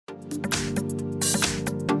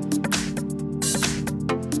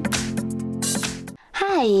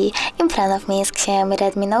Hi! In front of me is XIAOMI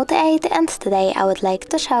Redmi Note 8 and today I would like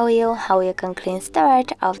to show you how you can clean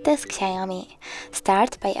storage of this XIAOMI.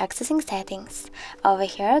 Start by accessing settings. Over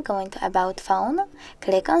here, go into About Phone,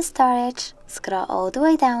 click on Storage, scroll all the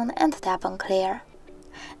way down and tap on Clear.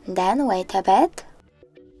 Then wait a bit.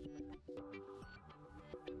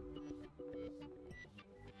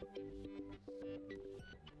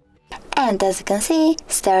 And as you can see,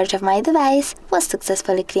 storage of my device was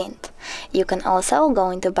successfully cleaned. You can also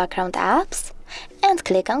go into Background Apps and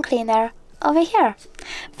click on Cleaner over here.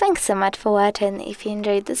 Thanks so much for watching. If you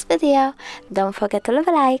enjoyed this video, don't forget to leave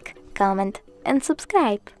a like, comment and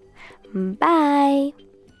subscribe. Bye!